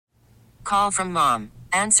Call from mom.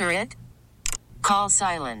 Answer it. Call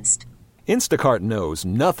silenced. Instacart knows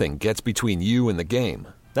nothing gets between you and the game.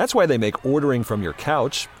 That's why they make ordering from your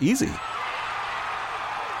couch easy.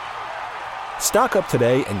 Stock up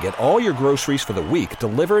today and get all your groceries for the week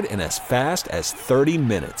delivered in as fast as 30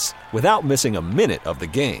 minutes without missing a minute of the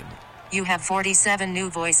game. You have 47 new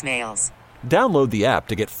voicemails. Download the app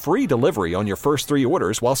to get free delivery on your first 3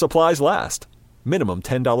 orders while supplies last. Minimum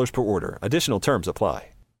 $10 per order. Additional terms apply.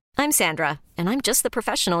 I'm Sandra, and I'm just the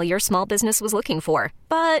professional your small business was looking for.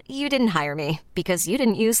 But you didn't hire me because you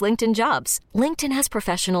didn't use LinkedIn Jobs. LinkedIn has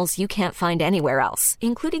professionals you can't find anywhere else,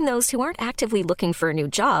 including those who aren't actively looking for a new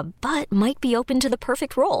job, but might be open to the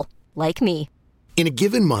perfect role, like me. In a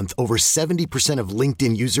given month, over 70% of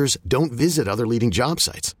LinkedIn users don't visit other leading job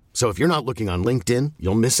sites. So if you're not looking on LinkedIn,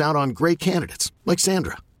 you'll miss out on great candidates like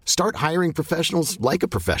Sandra. Start hiring professionals like a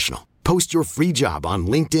professional. Post your free job on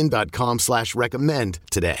linkedin.com/recommend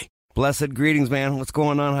today. Blessed greetings, man. What's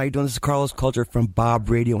going on? How you doing? This is Carlos Culture from Bob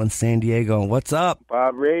Radio in San Diego. What's up?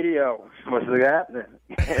 Bob Radio. What's happening?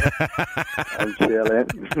 I'm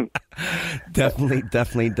chilling.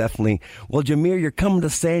 Definitely. Well, Jamere, you're coming to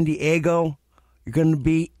San Diego. You're going to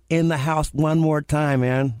be in the house one more time,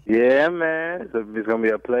 man. Yeah, man. It's going to be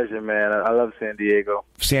a pleasure, man. I love San Diego.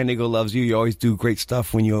 San Diego loves you. You always do great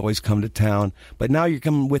stuff when you always come to town. But now you're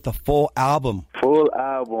coming with a full album. Full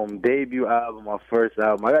album, debut album, my first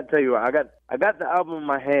album. I got to tell you, I got the album in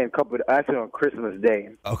my hand actually on Christmas Day.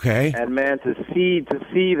 Okay. And, man, to see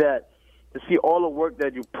all the work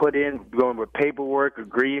that you put in, going with paperwork,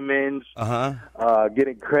 agreements,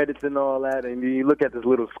 getting credits and all that, and you look at this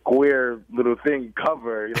little square little thing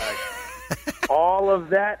cover, you're like, all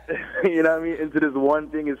of that, you know what I mean, into this one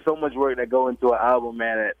thing is so much work that go into an album,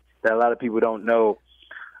 man, that a lot of people don't know.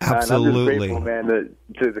 Absolutely. And I'm just grateful,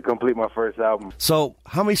 man, to complete my first album. So,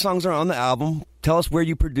 how many songs are on the album? Tell us where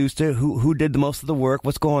you produced it, who did the most of the work,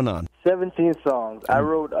 what's going on? 17 songs. I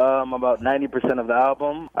wrote about 90% of the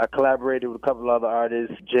album. I collaborated with a couple of other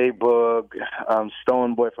artists, J Boog,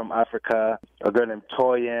 Stone Boy from Africa, a girl named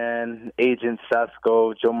Toyin, Agent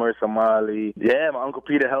Sasko, Jamere Somali. Yeah, my Uncle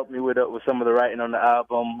Peter helped me with some of the writing on the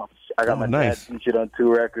album. I got my dad featured on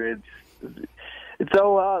 2 records. It's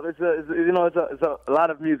so it's a lot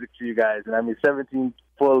of music for you guys, and I mean 17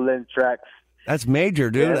 full-length tracks. That's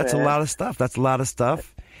major, dude. That's a lot of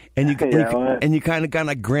stuff. And you kind of got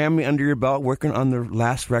a Grammy under your belt working on the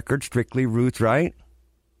last record, Strictly Roots, right?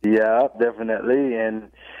 Yeah, definitely.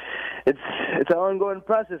 And it's an ongoing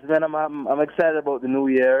process, man. I'm excited about the new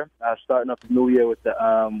year. Starting off the new year with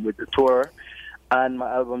the tour and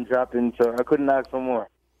my album dropping, so I couldn't ask for more.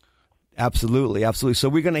 Absolutely. So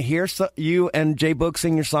we're going to hear you and J Boog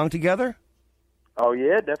sing your song together? Oh,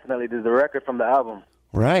 yeah, definitely. There's a record from the album.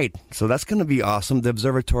 Right. So that's going to be awesome. The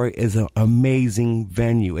Observatory is an amazing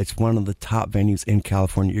venue. It's one of the top venues in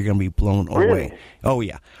California. You're going to be blown away. Oh,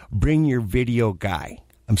 yeah. Bring your video guy.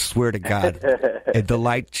 I swear to God. The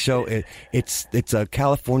light show, it's a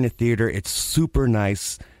California theater. It's super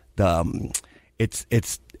nice. It's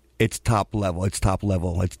top level. It's top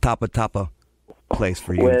of place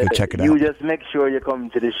for you. Go check it out. You just make sure you're coming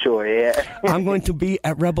to the show, yeah? I'm going to be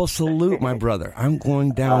at Rebel Salute, my brother. I'm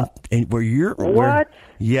going down where you're. What?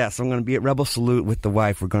 Yes, I'm going to be at Rebel Salute with the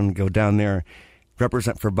wife. We're going to go down there,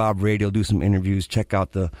 represent for Bob Radio, do some interviews, check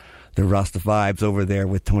out the Rasta vibes over there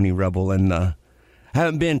with Tony Rebel. And I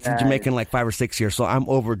haven't been to Jamaica in like 5 or 6 years, so I'm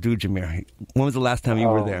overdue, Jamere. When was the last time you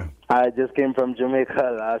were there? I just came from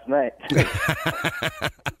Jamaica last night.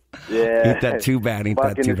 Yeah. Ain't that too bad?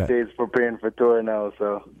 Back in the States preparing for tour now,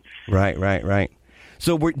 so. Right.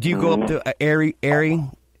 So do you go up to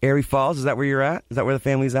Erie Falls? Is that where you're at? Is that where the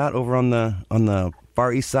family's at? Over on the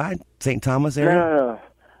far east side? St. Thomas area?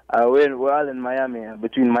 No. We're all in Miami,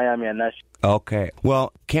 between Miami and Nashville. Okay.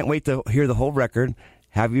 Well, can't wait to hear the whole record.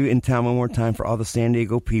 Have you in town one more time for all the San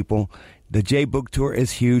Diego people. The J Boog tour is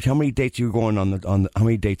huge. How many dates are you going on how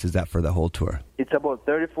many dates is that for the whole tour? It's about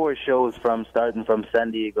 34 shows starting from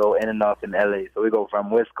San Diego, in and off in LA. So we go from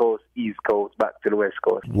West Coast, East Coast, back to the West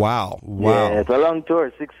Coast. Wow. Yeah, it's a long tour,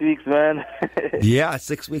 6 weeks, man. Yeah,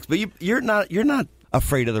 6 weeks. But you're not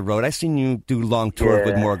afraid of the road. I've seen you do long tours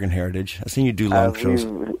with Morgan Heritage. I've seen you do long shows.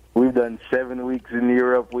 We've done 7 weeks in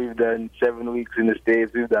Europe. We've done 7 weeks in the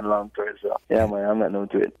States. We've done long tours. So, yeah, man, I'm not known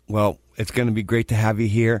to it. Well, it's going to be great to have you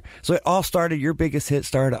here. So it all started, your biggest hit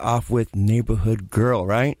started off with Neighborhood Girl,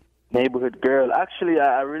 right? Neighborhood Girl. Actually,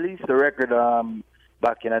 I released the record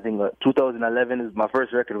back in, I think, 2011. My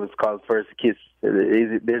first record was called First Kiss.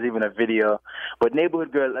 There's even a video. But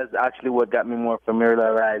Neighborhood Girl is actually what got me more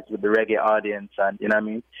familiarized with the reggae audience, and you know what I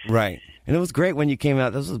mean? Right. And it was great when you came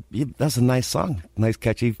out. That's a nice song. Nice,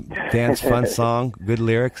 catchy, dance, fun song. Good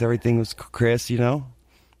lyrics. Everything was crisp, you know?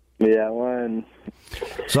 Yeah, one.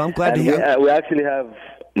 So I'm glad to hear. We actually have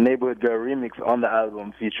Neighborhood Girl remix on the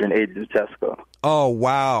album featuring Agent Sasko. Oh,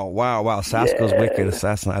 wow. Sasko's wicked.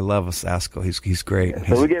 Assassin. I love Sasko. He's great.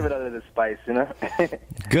 So we gave it a little spice, you know?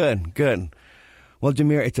 Good. Well,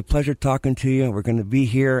 Jamere, it's a pleasure talking to you. We're going to be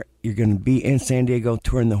here. You're going to be in San Diego,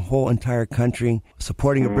 touring the whole entire country,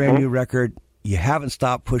 supporting a brand new record. You haven't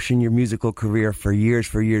stopped pushing your musical career for years.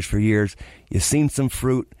 You've seen some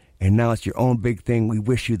fruit, and now it's your own big thing. We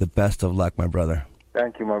wish you the best of luck, my brother.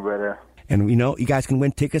 Thank you, my brother. And, you guys can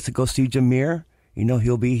win tickets to go see Jamere.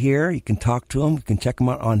 He'll be here. You can talk to him. You can check him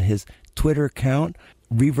out on his Twitter account,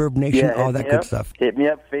 Reverb Nation, all that good stuff. Hit me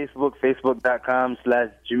up,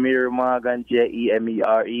 facebook.com/Jamere Morgan,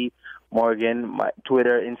 Jamere Morgan. My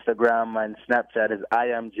Twitter, Instagram, and Snapchat is I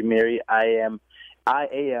am Jamere, I-am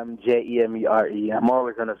Jamere. I'm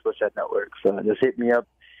always on the social network, so just hit me up.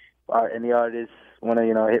 Or any artists want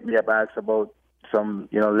to, hit me up, ask about some,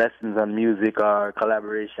 lessons on music or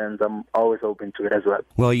collaborations. I'm always open to it as well.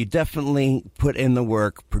 Well, you definitely put in the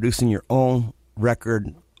work, producing your own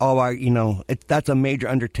record. That's a major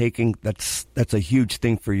undertaking. That's a huge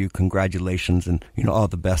thing for you. Congratulations, and all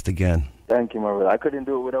the best again. Thank you, my brother. I couldn't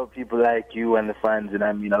do it without people like you and the fans, and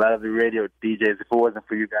a lot of the radio DJs. If it wasn't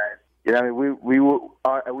for you guys,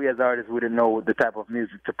 we as artists wouldn't know the type of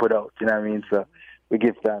music to put out. So we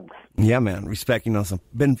give thanks. Yeah, man. Respect.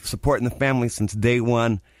 Been supporting the family since day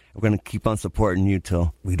one. We're going to keep on supporting you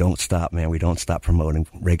till we don't stop, man. We don't stop promoting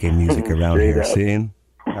reggae music around here. Seeing?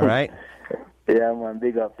 All right? Yeah, man.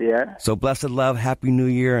 Big up, yeah. So blessed love, happy new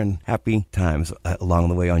year, and happy times along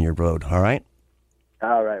the way on your road. All right?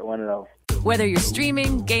 All right. One love. Whether you're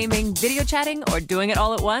streaming, gaming, video chatting, or doing it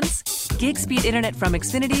all at once, Gig Speed Internet from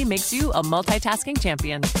Xfinity makes you a multitasking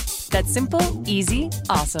champion. That's simple, easy,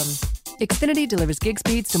 awesome. Xfinity delivers gig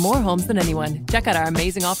speeds to more homes than anyone. Check out our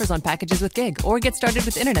amazing offers on packages with Gig, or get started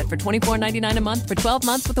with internet for $24.99 a month for 12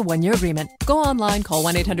 months with a 1-year agreement. Go online, call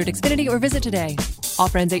 1-800-XFINITY, or visit today.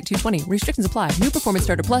 Offer ends 8/2/20. Restrictions apply. New Performance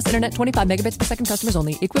Starter Plus internet 25 megabits per second customers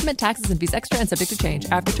only. Equipment, taxes, and fees extra and subject to change.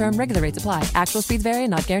 After term, regular rates apply. Actual speeds vary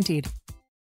and not guaranteed.